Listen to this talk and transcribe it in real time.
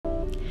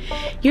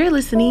You're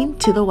listening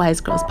to the Wise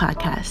Girls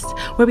Podcast,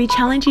 where we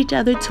challenge each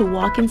other to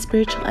walk in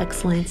spiritual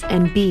excellence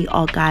and be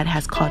all God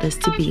has called us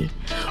to be.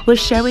 We'll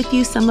share with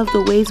you some of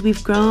the ways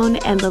we've grown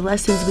and the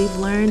lessons we've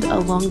learned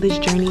along this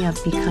journey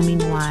of becoming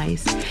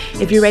wise.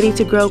 If you're ready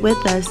to grow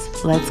with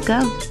us, let's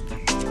go.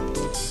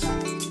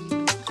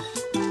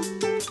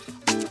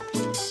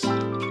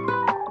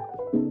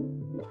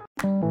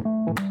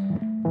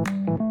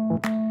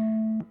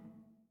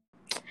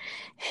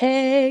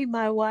 Hey,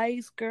 my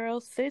wise girl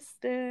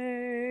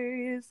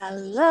sisters.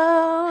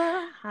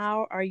 Hello.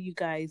 How are you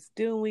guys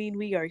doing?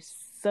 We are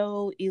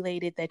so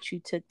elated that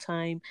you took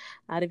time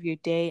out of your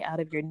day,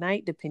 out of your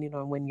night, depending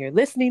on when you're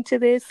listening to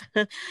this,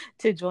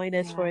 to join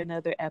us for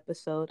another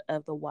episode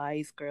of the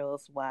Wise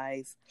Girls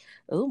Wise.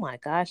 Oh my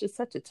gosh, it's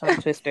such a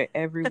tongue twister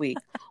every week.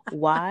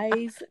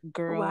 Wise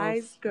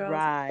Girls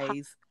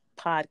Rise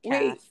podcast.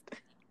 Wait.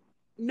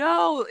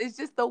 No, it's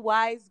just the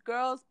Wise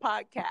Girls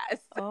Podcast.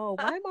 Oh,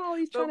 why am I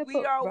always trying to put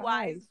we are rise?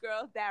 wise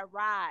girls that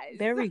rise.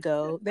 There we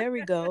go.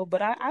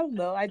 But I don't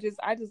know. I just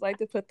like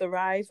to put the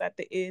rise at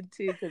the end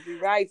too, because we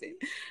rising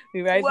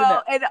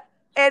up.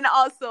 And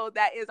also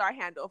that is our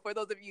handle for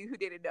those of you who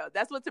didn't know.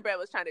 That's what Tabera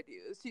was trying to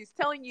do. She's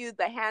telling you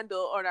the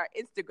handle on our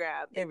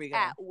Instagram. There we go.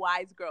 At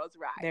Wise Girls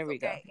Rise. There we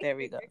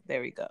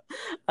go.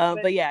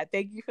 But yeah,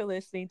 thank you for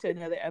listening to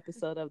another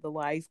episode of the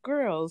Wise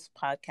Girls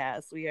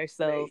Podcast. We are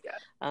so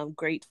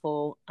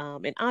grateful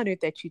and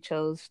honored that you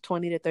chose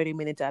 20 to 30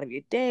 minutes out of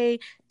your day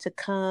to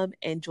come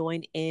and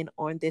join in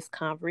on this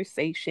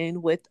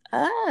conversation with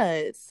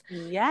us.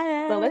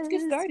 Yes. So let's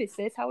get started,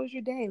 sis. How was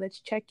your day? Let's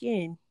check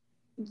in.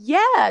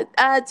 Yeah,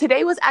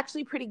 today was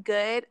actually pretty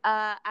good.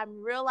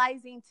 I'm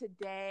realizing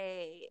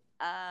today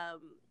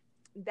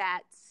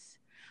that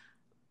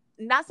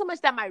not so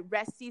much that my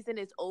rest season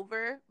is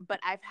over, but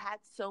I've had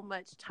so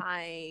much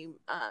time.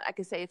 I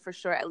can say for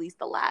sure, at least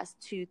the last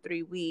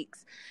 2-3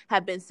 weeks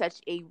have been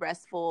such a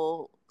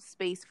restful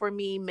space for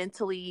me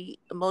mentally,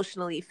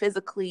 emotionally,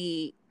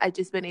 physically. I've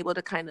just been able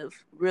to kind of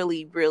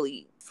really,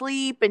 really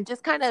sleep and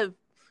just kind of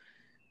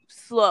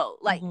slow.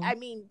 I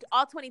mean,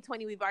 all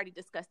 2020 we've already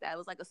discussed that it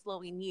was like a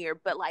slowing year,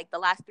 but like the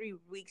last 3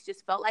 weeks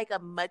just felt like a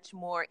much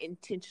more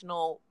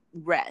intentional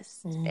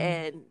rest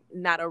and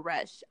not a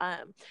rush.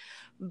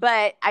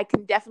 But I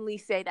can definitely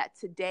say that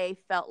today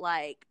felt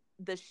like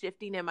the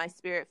shifting in my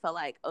spirit felt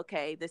like,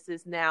 okay, this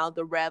is now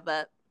the rev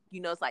up.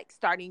 You know, it's like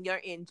starting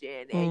your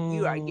engine and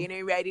you are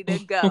getting ready to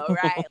go,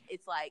 right?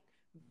 It's like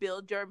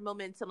build your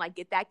momentum, like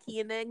get that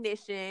key in the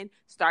ignition,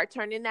 start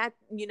turning that,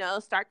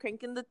 start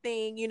cranking the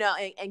thing,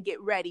 and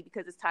get ready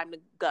because it's time to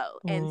go.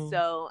 And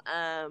so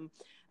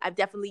I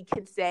definitely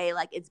can say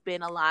like it's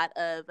been a lot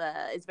of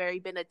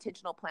been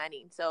intentional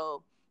planning.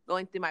 So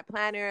going through my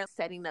planner,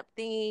 setting up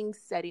things,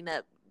 setting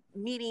up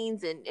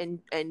meetings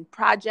and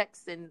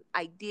projects and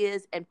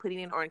ideas and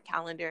putting it on a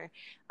calendar.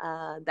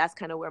 That's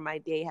kind of where my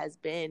day has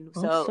been.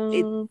 Awesome.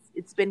 So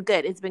it's been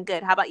good. It's been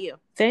good. How about you?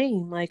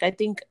 Same. Like I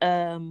think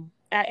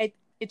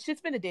it's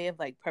just been a day of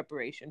like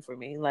preparation for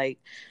me. Like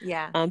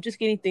just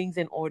getting things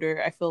in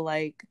order. I feel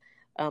like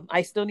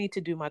I still need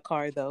to do my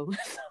car though.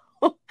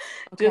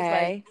 Just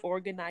like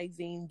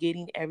organizing,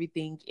 getting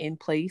everything in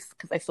place,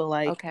 because I feel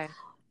like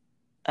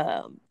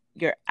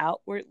your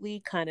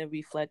outwardly kind of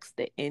reflects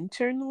the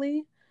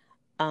internally.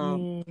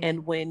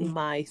 And when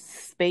my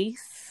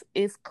space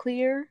is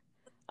clear,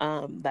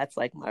 that's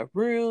like my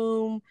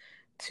room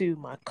to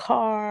my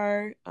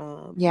car,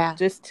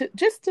 just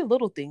to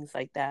little things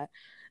like that.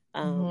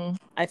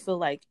 I feel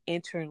like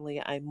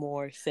internally I'm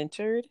more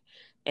centered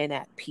and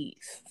at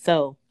peace.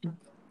 So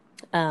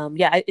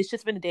it's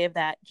just been a day of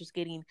that, just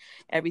getting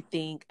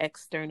everything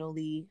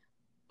externally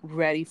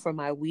ready for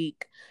my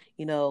week,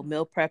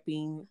 meal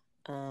prepping,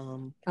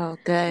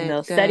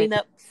 good.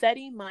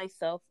 Setting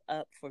myself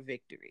up for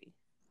victory.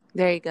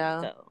 There you go.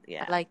 So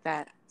yeah, I like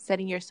that.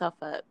 Setting yourself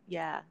up.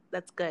 Yeah,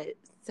 that's good.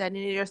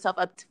 Setting yourself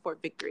up for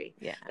victory.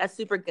 Yeah, that's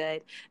super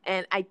good.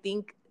 And I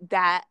think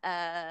that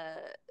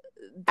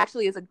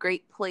actually is a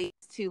great place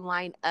to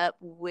line up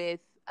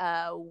with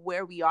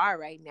where we are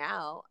right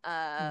now,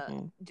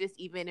 just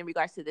even in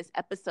regards to this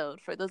episode.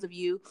 For those of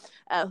you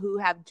who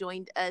have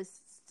joined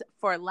us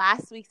for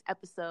last week's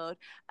episode,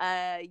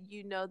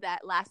 you know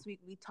that last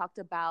week we talked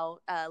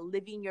about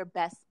living your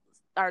best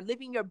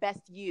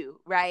you,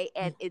 right?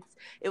 And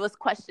it was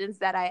questions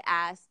that I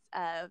asked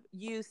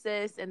you,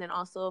 sis, and then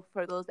also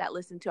for those that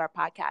listen to our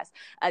podcast,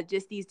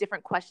 just these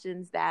different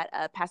questions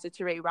that Pastor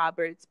Teray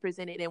Roberts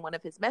presented in one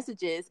of his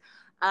messages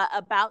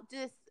about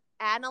just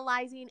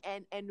analyzing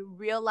and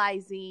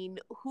realizing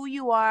who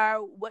you are,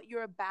 what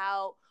you're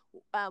about,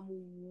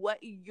 what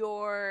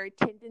your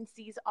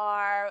tendencies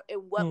are, in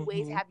what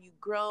ways have you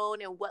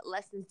grown, and what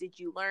lessons did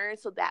you learn,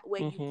 so that way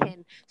you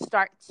can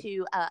start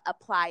to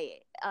apply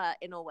it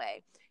in a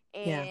way.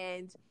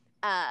 And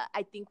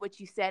I think what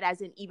you said,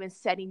 as in even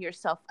setting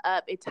yourself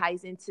up, it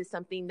ties into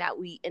something that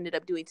we ended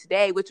up doing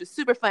today, which was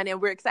super fun.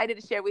 And we're excited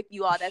to share with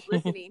you all that's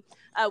listening.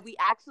 We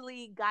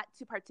actually got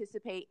to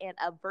participate in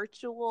a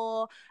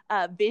virtual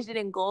vision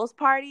and goals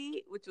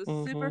party, which was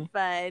super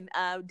fun,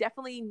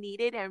 definitely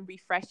needed and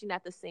refreshing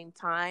at the same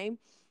time.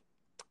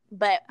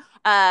 But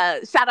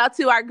shout out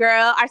to our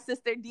girl, our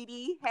sister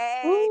Didi.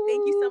 Hey,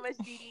 thank you so much,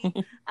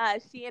 Didi.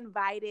 She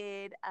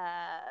invited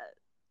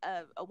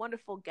a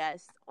wonderful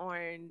guest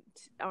on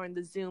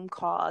the Zoom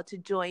call to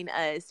join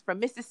us from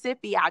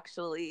Mississippi,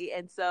 actually.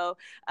 And so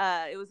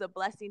it was a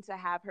blessing to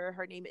have her.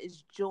 Her name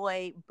is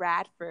Joy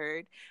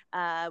Bradford.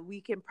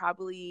 We can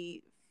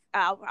probably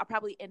I'll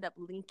probably end up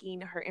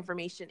linking her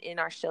information in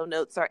our show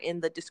notes or in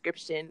the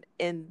description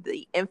in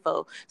the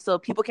info so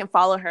people can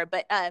follow her.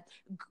 But a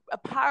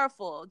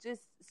powerful,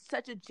 just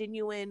such a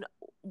genuine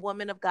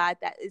woman of God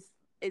that is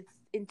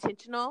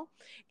intentional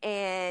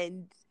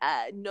and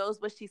knows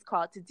what she's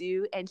called to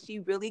do. And she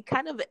really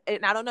kind of,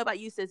 and I don't know about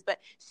you, sis, but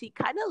she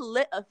kind of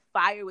lit a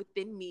fire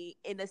within me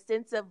in a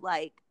sense of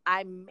like,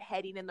 I'm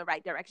heading in the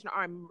right direction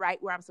or I'm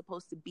right where I'm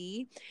supposed to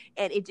be.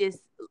 And it just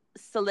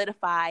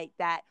solidified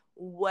that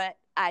what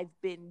I've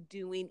been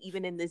doing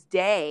even in this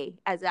day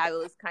as I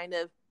was kind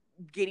of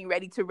getting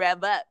ready to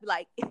rev up,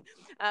 like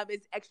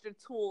it's extra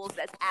tools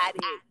that's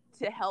added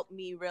to help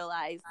me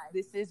realize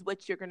this is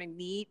what you're going to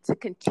need to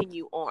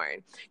continue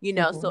on, you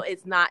know. So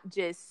it's not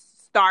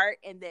just start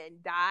and then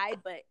die,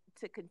 but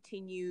to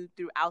continue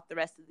throughout the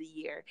rest of the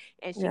year.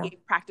 And she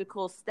gave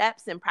practical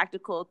steps and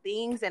practical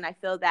things. And I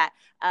feel that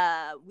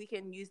we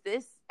can use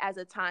this as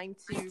a time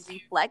to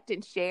reflect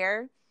and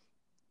share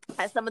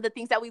some of the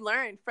things that we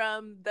learned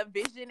from the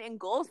vision and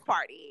goals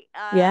party.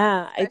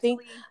 I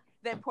think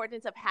the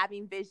importance of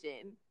having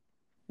vision.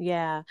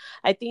 Yeah,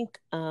 I think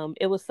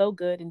it was so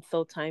good and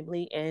so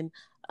timely. And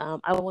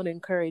I want to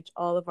encourage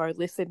all of our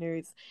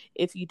listeners,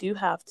 if you do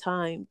have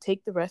time,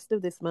 take the rest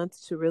of this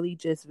month to really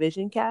just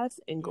vision cast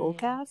and goal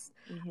cast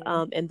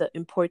and the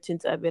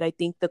importance of it. I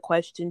think the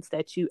questions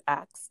that you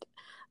asked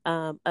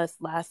us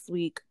last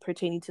week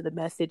pertaining to the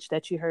message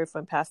that you heard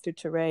from Pastor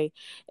Teray,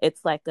 it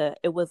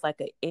was like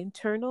an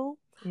internal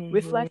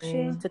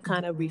reflection to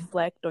kind of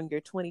reflect on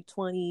your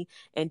 2020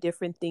 and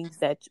different things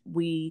that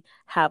we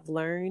have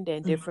learned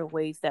and different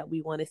ways that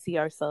we want to see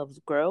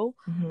ourselves grow.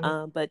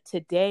 But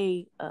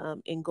today,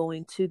 in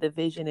going to the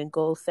vision and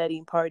goal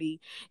setting party,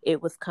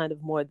 it was kind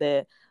of more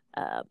the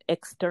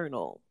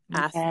external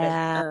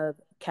aspect of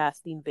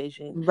casting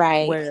vision,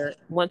 right? Where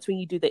once when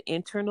you do the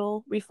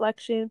internal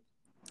reflection,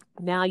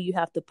 now you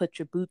have to put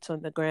your boots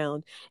on the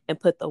ground and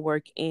put the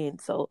work in.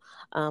 So,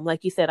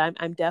 like you said,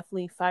 I'm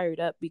definitely fired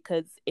up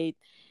because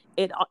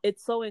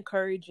it's so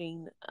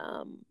encouraging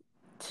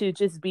to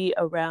just be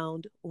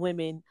around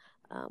women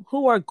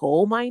who are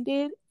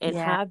goal-minded and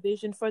have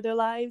vision for their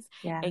lives.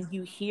 And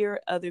you hear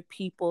other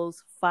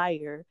people's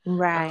fire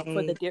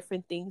for the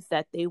different things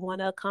that they want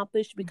to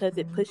accomplish, because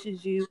it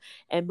pushes you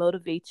and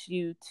motivates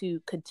you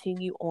to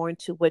continue on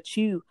to what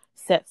you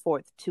set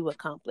forth to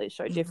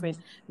accomplish, or different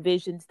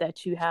visions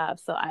that you have.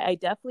 So I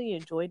definitely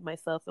enjoyed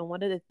myself. And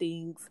one of the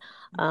things,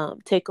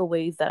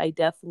 takeaways that I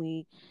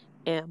definitely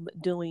am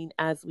doing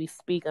as we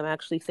speak, I'm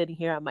actually sitting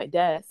here at my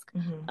desk,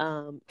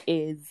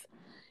 is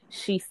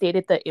she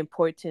stated the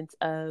importance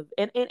of,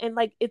 and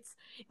like, it's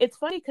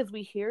funny because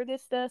we hear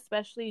this stuff,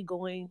 especially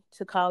going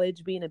to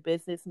college, being a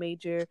business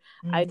major.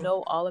 I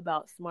know all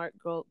about SMART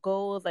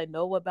goals. I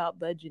know about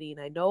budgeting.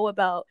 I know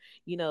about,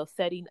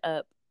 setting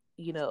up,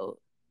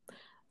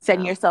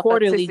 setting yourself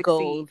quarterly up to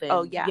goals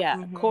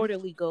and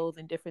quarterly goals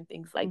and different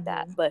things like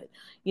that. But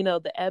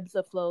the ebbs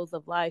and flows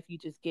of life, you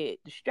just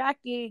get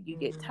distracted, you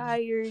get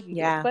tired, you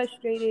get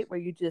frustrated, where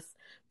you just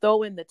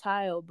throw in the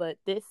towel. But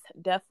this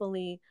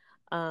definitely,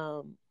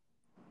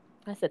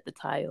 I said the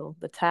towel.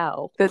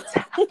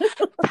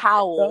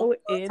 Towel. Throw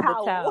in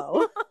the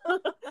towel.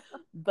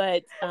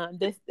 But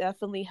this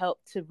definitely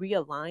helped to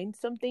realign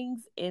some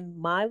things in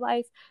my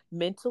life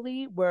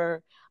mentally,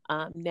 where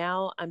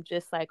now I'm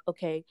just like,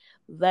 okay,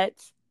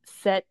 let's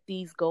set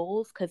these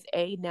goals, because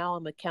now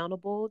I'm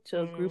accountable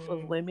to a group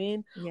of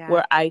women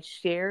where I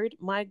shared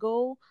my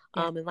goal.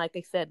 And like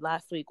I said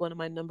last week, one of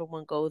my number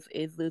one goals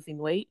is losing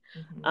weight.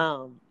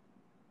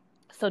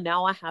 So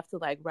now I have to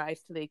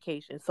rise to the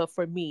occasion. So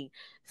for me,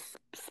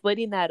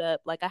 splitting that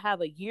up, I have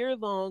a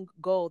year-long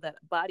goal, that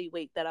body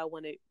weight that I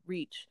want to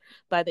reach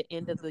by the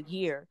end of the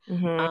year.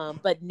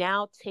 But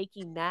now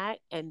taking that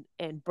and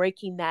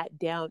breaking that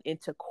down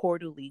into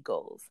quarterly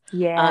goals.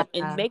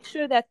 And make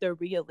sure that they're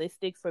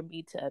realistic for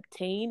me to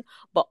obtain,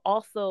 but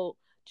also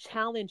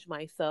challenge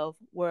myself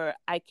where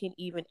I can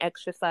even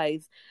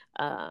exercise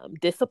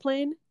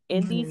discipline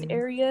in these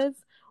areas.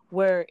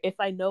 Where if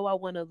I know I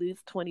want to lose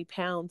 20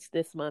 pounds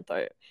this month,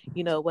 or,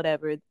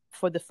 whatever,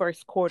 for the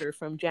first quarter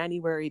from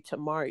January to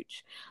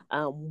March,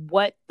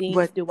 what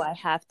things do I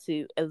have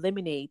to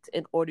eliminate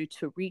in order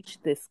to reach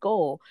this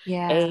goal?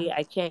 A,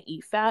 I can't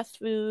eat fast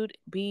food.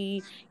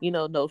 B,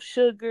 no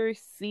sugar.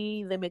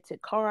 C,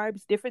 limited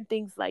carbs, different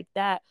things like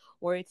that,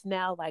 where it's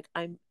now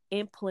I'm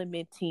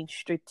implementing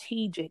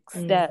strategic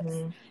steps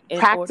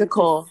in order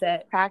to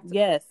set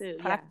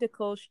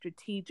practical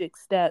strategic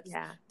steps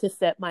to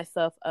set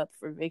myself up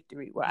for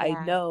victory, where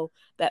I know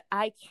that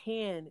I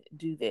can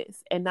do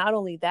this. And not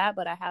only that,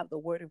 but I have the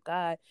word of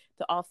God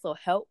to also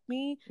help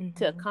me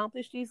to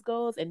accomplish these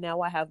goals. And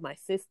now I have my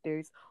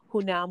sisters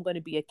who now I'm going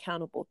to be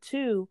accountable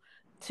to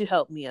to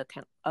help me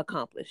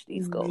accomplish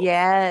these goals.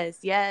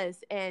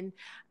 Yes. And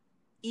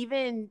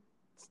even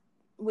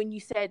when you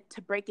said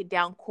to break it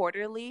down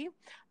quarterly,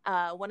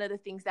 one of the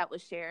things that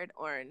was shared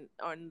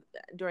on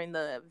during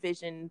the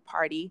vision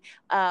party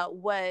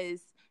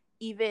was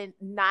even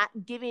not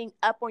giving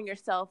up on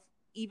yourself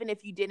even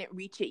if you didn't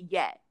reach it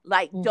yet.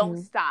 Like,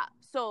 don't stop.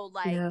 So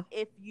like,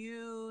 if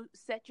you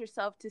set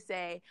yourself to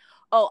say,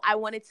 oh, I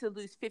wanted to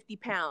lose 50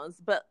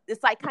 pounds, but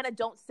it's like, kind of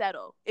don't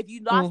settle. If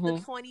you lost the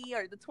 20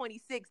 or the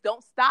 26,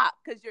 don't stop.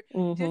 Because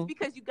you're just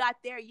because you got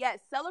there, yes,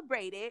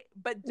 celebrate it,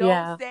 but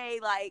don't say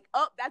like,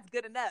 oh, that's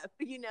good enough,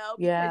 because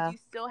you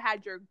still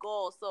had your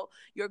goal. So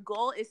your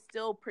goal is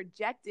still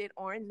projected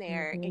on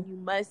there, and you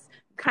must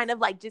kind of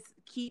like just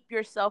keep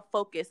yourself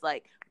focused.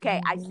 Like,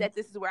 okay, I said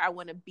this is where I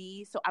want to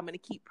be, so I'm going to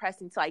keep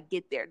pressing till I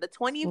get there. The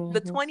 20,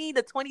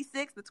 the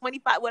 26, the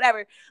 25,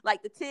 whatever,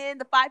 like the 10,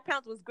 the 5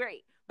 pounds was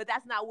great, but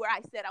that's not where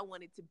I said I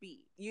wanted to be,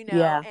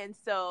 And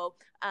so,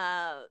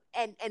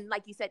 and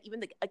like you said, even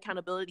the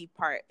accountability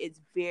part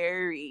is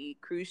very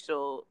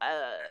crucial,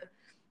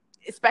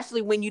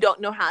 especially when you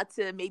don't know how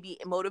to maybe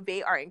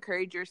motivate or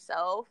encourage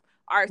yourself,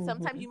 or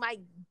sometimes you might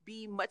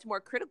be much more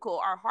critical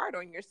or hard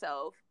on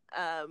yourself.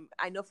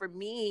 I know for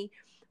me,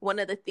 one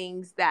of the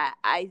things that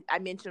I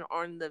mentioned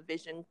on the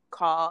vision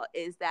call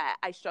is that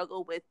I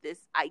struggle with this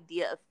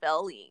idea of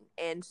failing.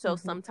 And so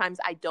sometimes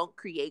I don't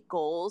create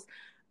goals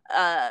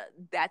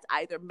that's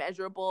either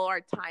measurable or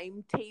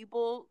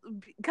timetable,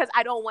 because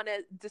I don't want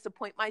to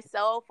disappoint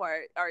myself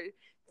or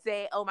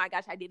say, oh my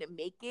gosh, I didn't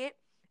make it.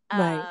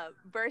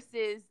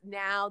 Versus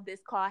now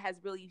this call has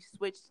really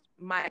switched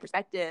my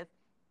perspective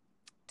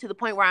to the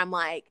point where I'm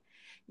like,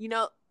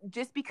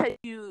 just because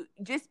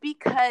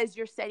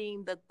you're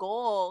setting the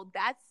goal,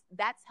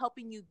 that's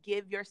helping you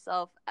give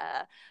yourself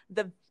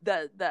the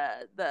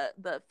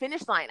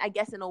finish line, I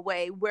guess, in a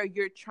way where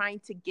you're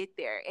trying to get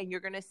there, and you're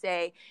gonna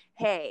say,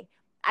 hey,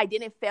 I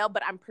didn't fail,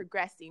 but I'm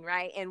progressing,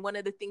 right? And one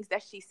of the things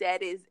that she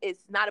said is,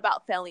 it's not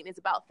about failing, it's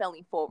about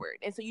failing forward.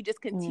 And so you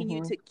just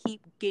continue to keep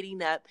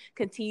getting up,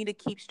 continue to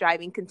keep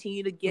striving,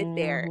 continue to get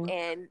there.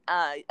 And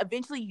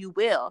eventually you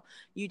will.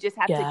 You just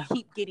have to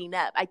keep getting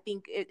up. I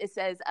think it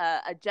says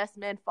a just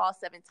man falls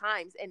 7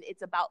 times, and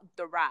it's about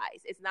the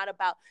rise. It's not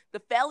about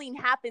the failing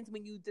happens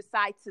when you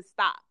decide to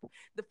stop.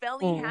 The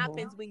failing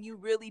happens when you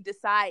really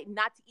decide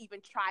not to even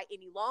try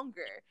any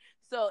longer.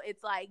 So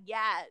it's like,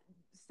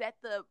 set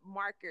the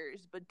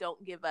markers, but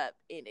don't give up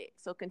in it.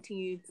 So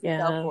continue to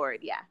go forward.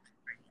 Yeah,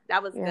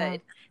 that was good.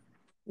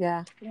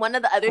 Yeah. One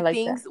of the other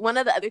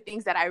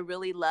things that I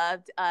really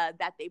loved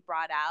that they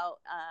brought out,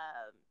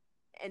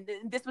 and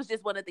this was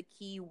just one of the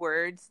key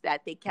words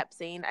that they kept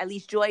saying, at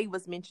least Joy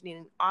was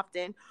mentioning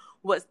often,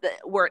 was the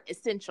word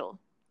essential.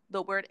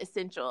 The word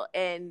essential,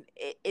 and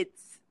it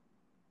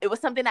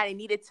was something that I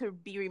needed to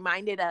be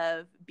reminded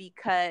of,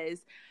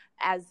 because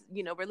as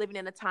we're living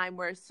in a time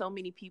where so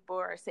many people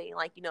are saying,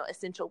 like,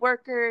 essential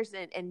workers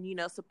and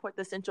support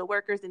the essential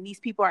workers, and these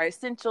people are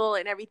essential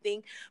and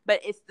everything. But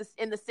it's this,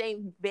 in the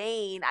same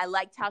vein, I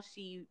liked how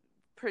she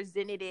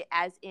presented it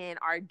as in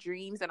our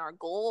dreams and our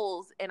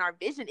goals and our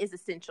vision is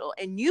essential,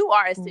 and you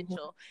are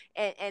essential,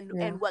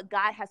 and what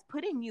God has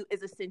put in you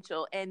is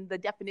essential, and the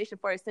definition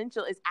for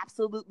essential is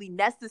absolutely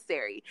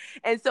necessary.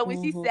 And so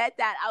when she said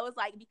that, I was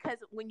like, because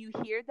when you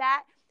hear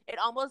that, it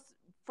almost,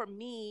 for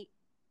me,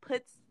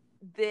 puts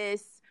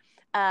this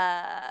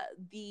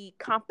the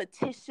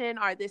competition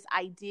or this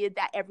idea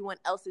that everyone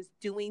else is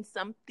doing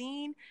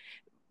something,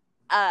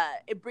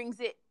 it brings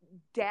it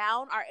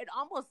down, or it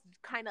almost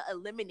kind of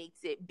eliminates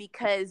it,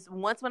 because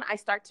when I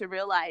start to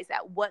realize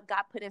that what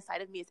God put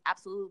inside of me is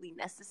absolutely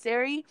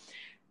necessary,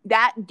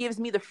 that gives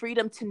me the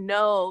freedom to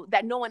know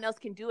that no one else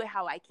can do it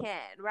how I can,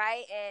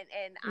 right?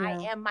 And I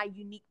am my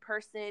unique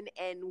person,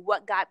 and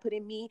what God put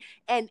in me,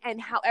 and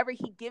however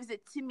he gives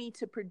it to me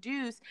to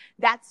produce,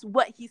 that's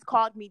what he's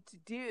called me to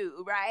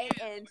do, right?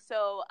 And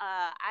so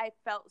I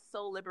felt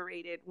so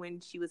liberated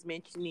when she was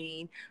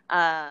mentioning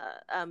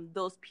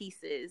those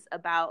pieces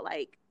about,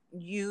 like,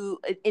 you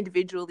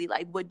individually,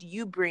 like, what do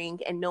you bring,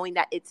 and knowing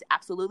that it's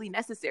absolutely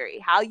necessary.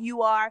 How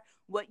you are,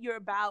 what you're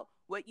about,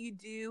 what you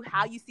do,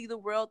 how you see the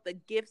world, the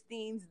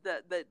giftings,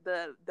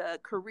 the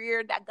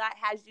career that God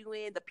has you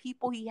in, the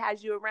people he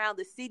has you around,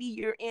 the city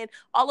you're in,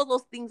 all of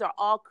those things are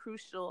all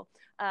crucial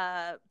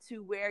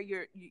to where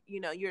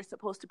you're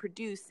supposed to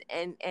produce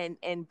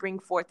and bring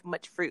forth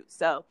much fruit.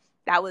 So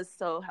that was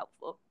so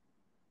helpful.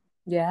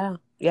 Yeah.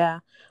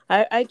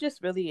 I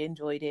just really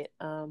enjoyed it.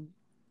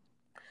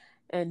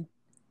 And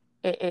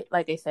it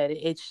like I said,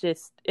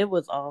 it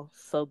was all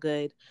so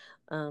good.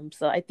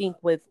 So I think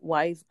with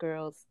Wise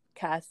Girls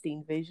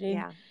Casting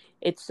Vision,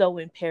 it's so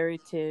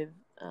imperative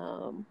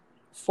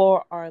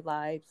for our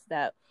lives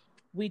that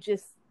we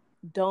just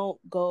don't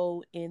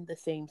go in the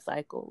same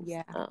cycles.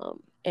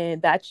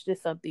 And that's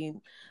just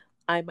something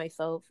I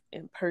myself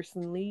am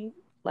personally,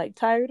 like,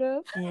 tired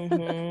of.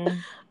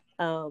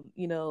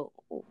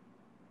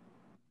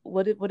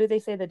 What did they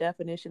say the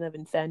definition of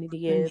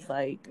insanity is?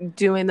 Like,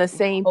 doing the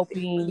same,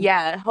 hoping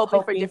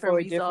for different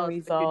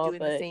results,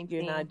 but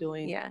you're not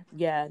doing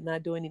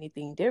not doing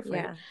anything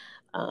different.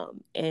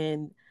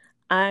 And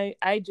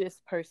I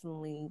just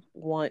personally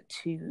want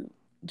to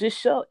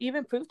just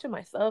even prove to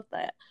myself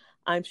that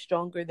I'm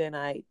stronger than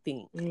I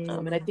think.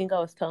 And I think I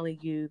was telling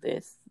you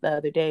this the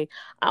other day.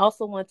 I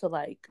also want to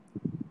like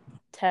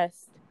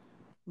test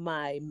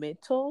my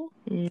mental,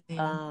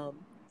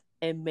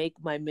 and make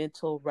my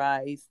mental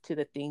rise to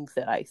the things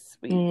that I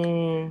speak.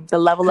 The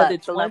level up.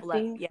 It's one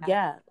thing,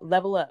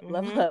 level up,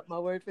 level up. My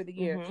word for the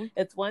year.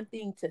 It's one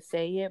thing to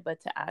say it,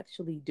 but to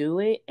actually do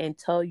it and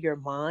tell your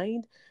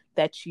mind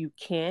that you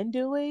can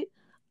do it.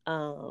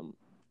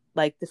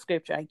 Like the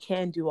scripture, I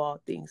can do all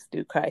things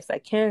through Christ. I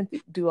can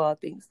do all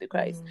things through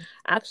Christ.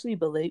 Actually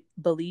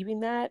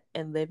believing that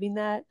and living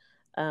that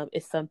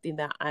is something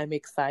that I'm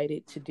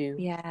excited to do.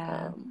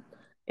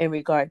 In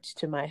regards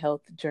to my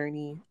health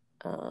journey.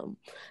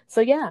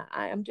 So yeah,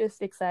 I'm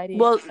just excited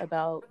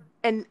about.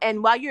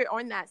 And while you're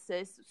on that,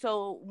 sis,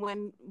 so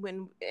when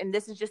and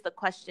this is just a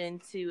question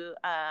to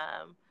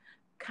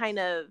kind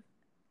of,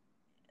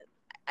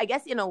 I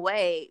guess in a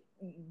way,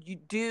 you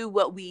do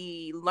what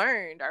we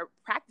learned or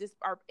practice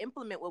or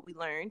implement what we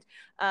learned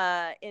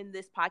in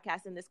this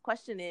podcast. And this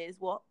question is,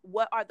 well,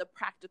 what are the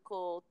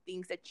practical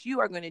things that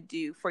you are going to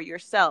do for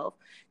yourself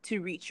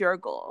to reach your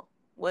goal?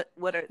 What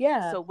does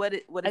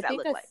that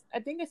look like?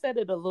 I think I said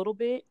it a little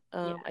bit.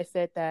 I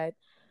said that,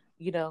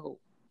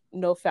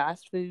 no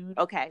fast food.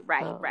 Okay,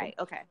 right.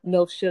 Okay.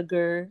 No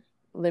sugar,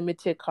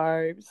 limited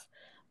carbs.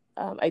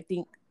 I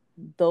think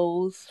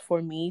those for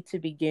me to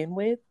begin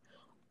with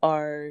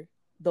are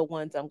the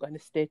ones I'm going to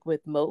stick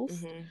with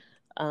most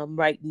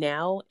right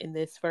now in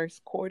this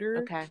first quarter.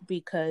 Okay.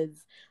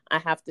 Because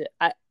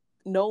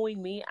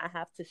knowing me, I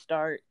have to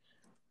start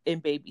in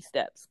baby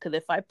steps. Because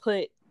if I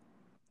put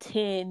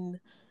 10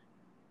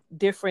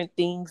 different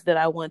things that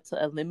I want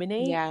to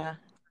eliminate,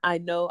 I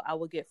know I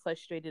will get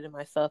frustrated in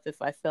myself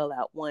if I fail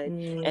at one.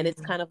 And it's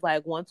kind of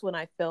like when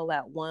I fail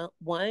at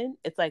one,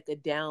 it's like a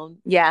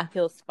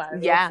downhill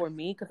spiral for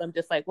me, because I'm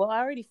just like, well, I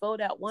already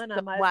failed at one.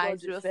 I might as well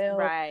just fail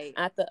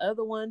at the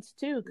other ones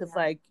too, because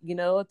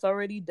it's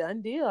already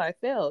done deal. I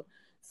failed.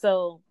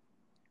 So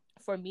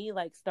for me,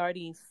 like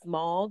starting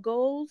small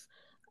goals,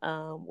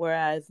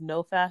 whereas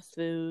no fast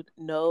food,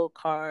 no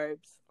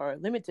carbs or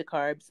limited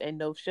carbs, and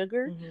no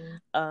sugar,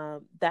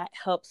 that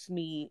helps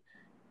me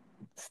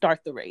start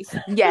the race.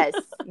 Yes.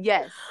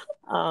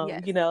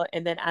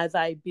 And then as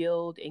I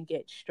build and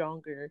get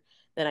stronger,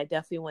 then I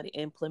definitely want to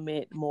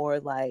implement more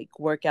like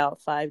workout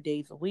 5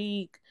 days a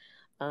week,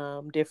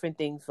 different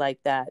things like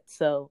that.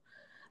 So,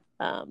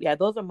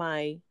 those are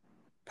my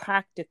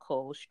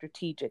practical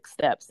strategic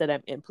steps that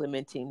I'm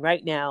implementing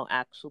right now,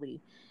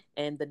 actually,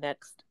 in the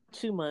next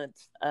 2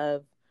 months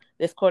of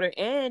this quarter.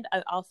 And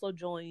I also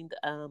joined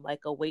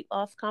like a weight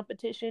loss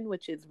competition,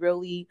 which is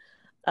really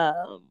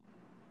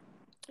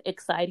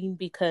exciting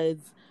because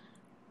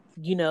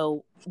you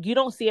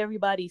don't see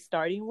everybody's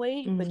starting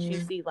weight, but you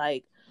see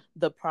like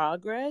the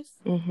progress.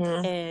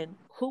 And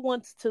who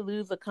wants to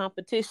lose a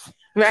competition?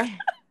 Right.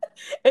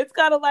 It's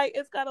kind of like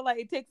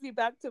it takes me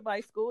back to my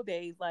school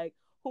days. Like,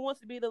 who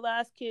wants to be the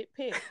last kid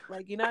picked?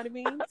 Like, you know what I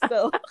mean?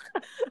 So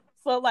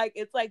like,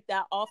 it's like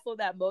that, also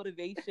that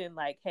motivation,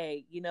 like,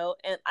 hey,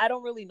 and I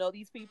don't really know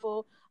these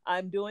people.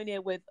 I'm doing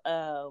it with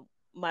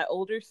my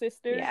older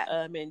sister,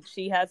 and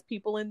she has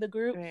people in the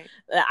group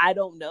that I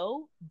don't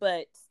know,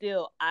 but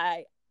still,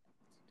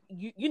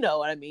 you know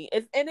what I mean.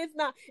 It's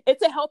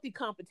a healthy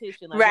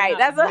competition, like, right?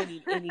 We're not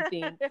winning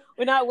anything.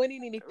 We're not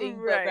winning anything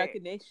but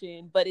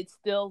recognition, but it's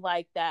still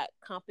like that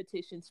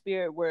competition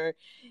spirit, where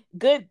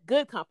good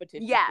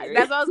competition. Spirit,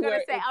 that's what I was gonna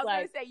say.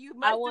 Gonna say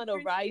I want to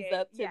rise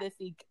up to this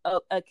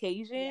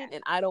occasion,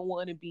 and I don't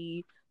want to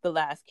be the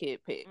last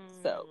kid picked.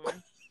 So.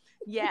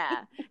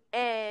 Yeah.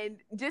 And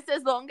just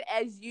as long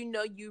as you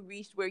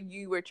reached where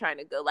you were trying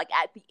to go, like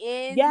at the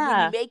end,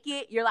 when you make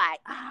it, you're like,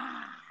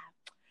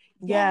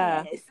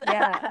 yes.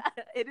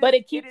 But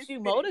it keeps you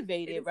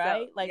motivated,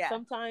 right? So, like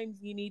sometimes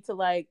you need to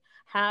like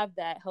have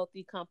that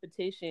healthy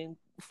competition.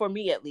 For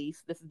me, at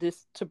least, this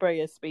is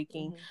Tabrea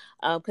speaking,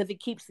 because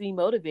it keeps me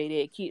motivated.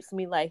 It keeps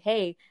me like,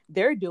 hey,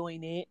 they're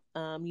doing it.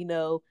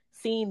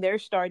 Seeing their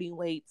starting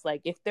weights,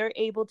 like if they're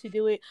able to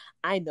do it,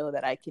 I know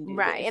that I can do it.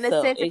 Right. In a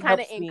sense, it kind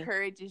of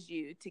encourages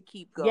you to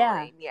keep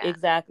going. Yeah,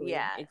 exactly.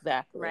 Yeah,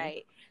 exactly.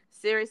 Right.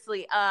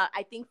 Seriously,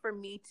 I think for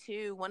me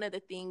too, one of the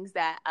things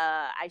that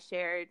I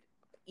shared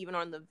even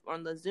on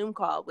the Zoom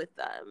call with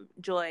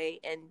Joy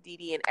and Dee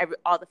Dee and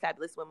all the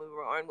fabulous women we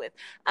were on with,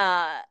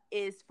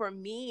 is for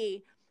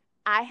me,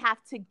 I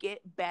have to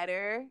get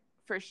better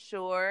for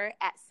sure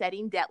at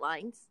setting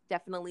deadlines.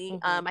 Definitely.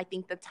 I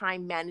think the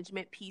time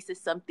management piece is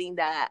something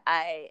that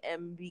I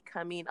am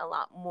becoming a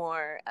lot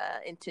more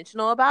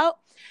intentional about.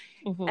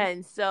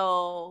 And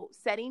so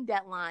setting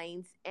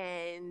deadlines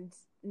and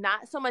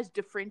not so much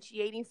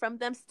differentiating from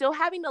them, still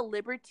having the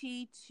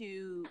liberty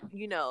to,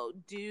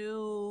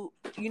 do,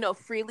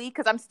 freely.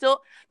 Because I'm still,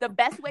 the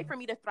best way for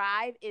me to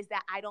thrive is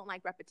that I don't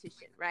like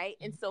repetition, right?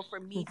 And so for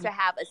me to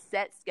have a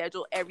set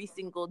schedule every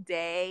single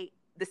day,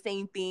 the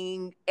same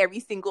thing every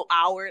single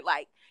hour,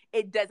 like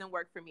it doesn't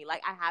work for me.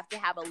 Like, I have to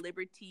have a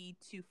liberty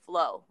to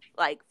flow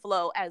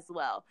as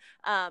well.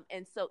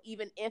 And so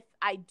even if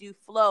I do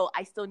flow,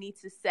 I still need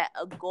to set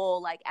a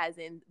goal, like as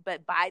in,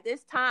 but by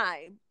this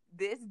time,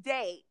 this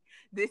date,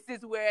 this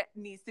is where it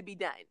needs to be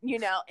done,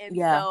 And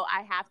so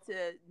I have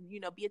to,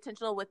 be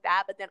intentional with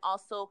that, but then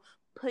also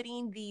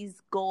putting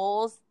these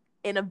goals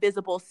in a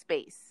visible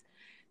space.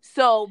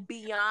 So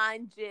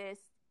beyond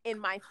just in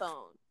my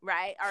phone,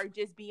 right? Or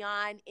just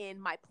beyond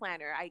in my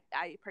planner. I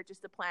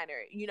purchased a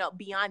planner,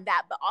 beyond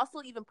that, but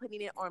also even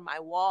putting it on my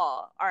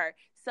wall or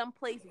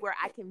someplace where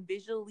I can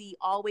visually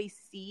always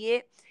see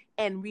it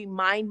and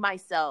remind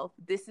myself,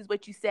 this is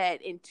what you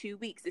said in 2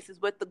 weeks. This is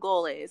what the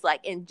goal is,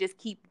 like, and just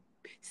keep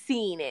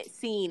seeing it.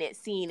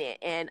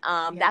 And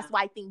that's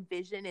why I think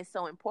vision is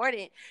so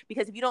important,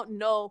 because if you don't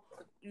know,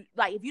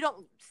 like, if you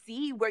don't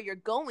see where you're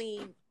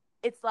going,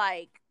 it's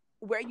like,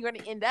 where you're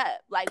going to end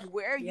up, like,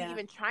 where are you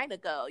even trying to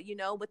go?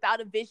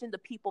 Without a vision, the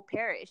people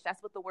perish.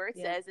 That's what the word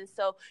says. And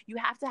so you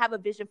have to have a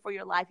vision for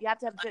your life. You have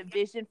to have a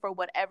vision for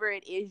whatever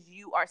it is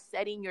you are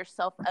setting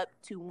yourself up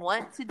to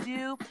want to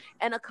do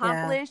and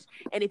accomplish.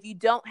 And if you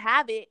don't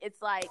have it,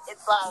 it's like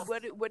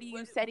what are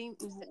you setting?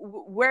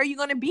 Where are you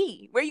going to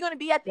be? Where are you going to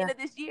be at the end of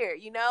this year?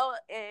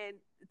 And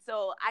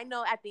so I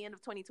know at the end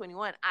of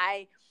 2021,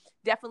 I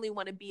definitely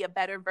want to be a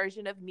better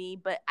version of me,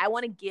 but I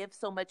want to give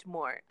so much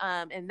more.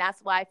 And that's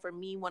why for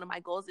me, one of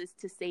my goals is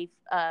to save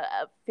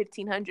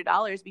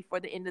 $1,500 before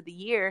the end of the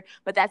year,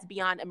 but that's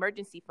beyond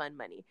emergency fund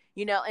money,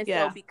 And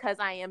so because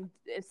I am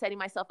setting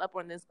myself up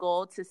on this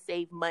goal to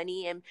save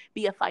money and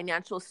be a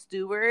financial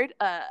steward,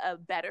 a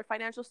better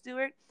financial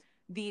steward,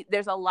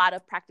 there's a lot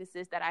of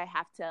practices that I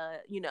have to,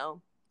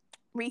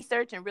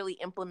 research and really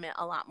implement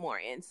a lot more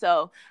in.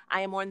 So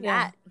I am on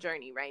that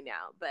journey right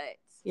now, but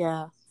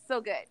so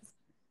good.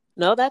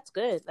 No, that's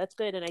good. That's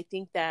good. And I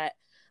think that,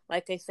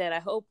 like I said, I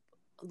hope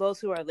those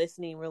who are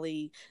listening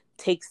really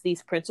takes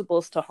these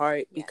principles to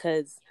heart,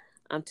 because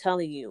I'm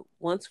telling you,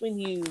 when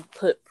you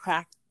put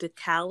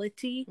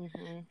practicality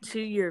to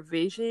your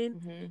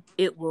vision,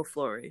 it will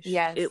flourish.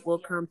 Yes. It will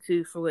come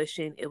to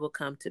fruition. It will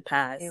come to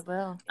pass. It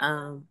will.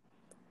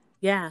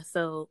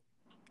 So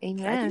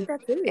amen. I think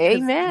that's it.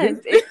 Amen.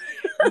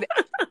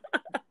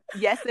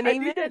 Yes, and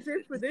amen. I think that's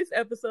it for this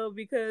episode,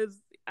 because,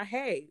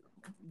 hey,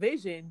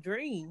 vision,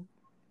 dream.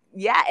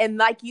 Yeah, and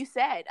like you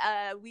said,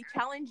 we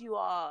challenge you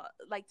all,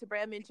 like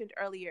Tabrea mentioned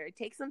earlier,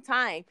 take some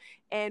time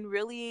and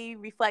really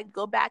reflect,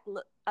 go back,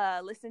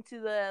 listen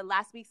to the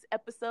last week's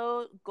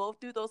episode, go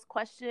through those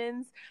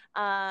questions,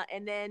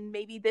 and then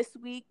maybe this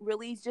week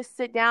really just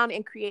sit down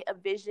and create a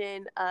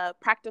vision, a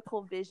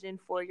practical vision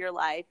for your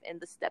life and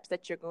the steps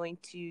that you're going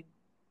to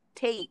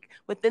take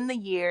within the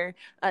year,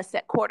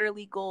 set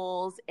quarterly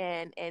goals,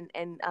 and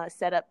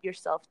set up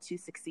yourself to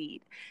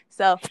succeed.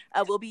 So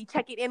we'll be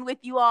checking in with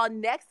you all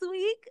next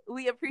week.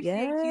 We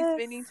appreciate you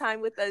spending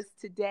time with us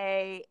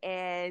today,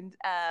 and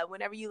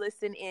whenever you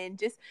listen in,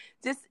 just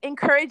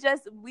encourage us.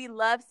 We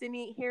love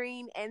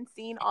hearing and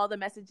seeing all the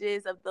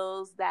messages of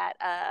those that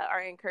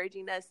are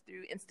encouraging us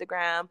through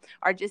Instagram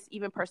or just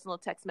even personal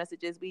text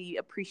messages. We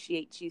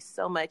appreciate you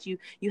so much. You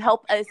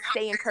help us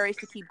stay encouraged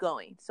to keep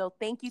going. So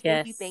thank you.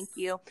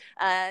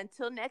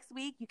 Until next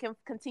week, you can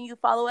continue to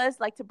follow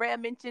us. Like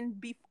Tabrea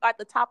mentioned at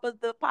the top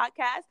of the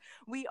podcast,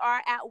 we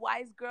are at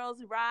Wise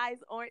Girls Rise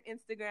on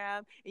Instagram.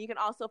 And you can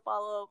also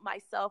follow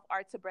myself,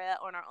 or Tabrea,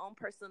 on our own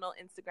personal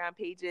Instagram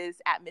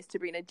pages at Miss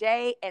Tabrina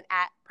J and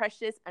at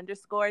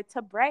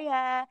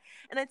Precious_Tabrea.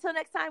 And until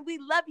next time, we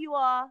love you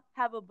all.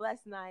 Have a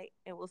blessed night,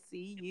 and we'll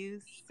see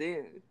you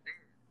soon.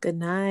 Good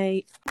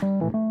night.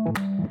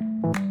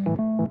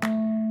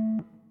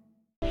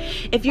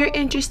 If you're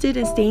interested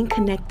in staying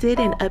connected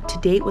and up to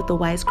date with the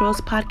Wise Girls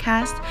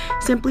podcast,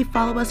 simply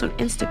follow us on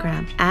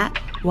Instagram at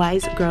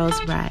Wise Girls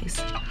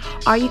Rise.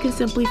 Or you can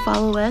simply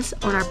follow us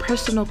on our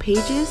personal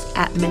pages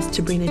at Miss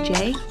Tabrina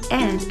J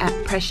and at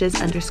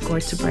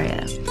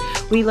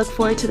Precious_Tabrea. We look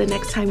forward to the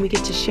next time we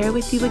get to share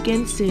with you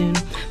again soon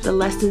the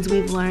lessons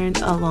we've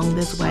learned along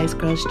this Wise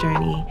Girls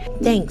journey.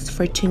 Thanks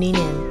for tuning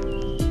in.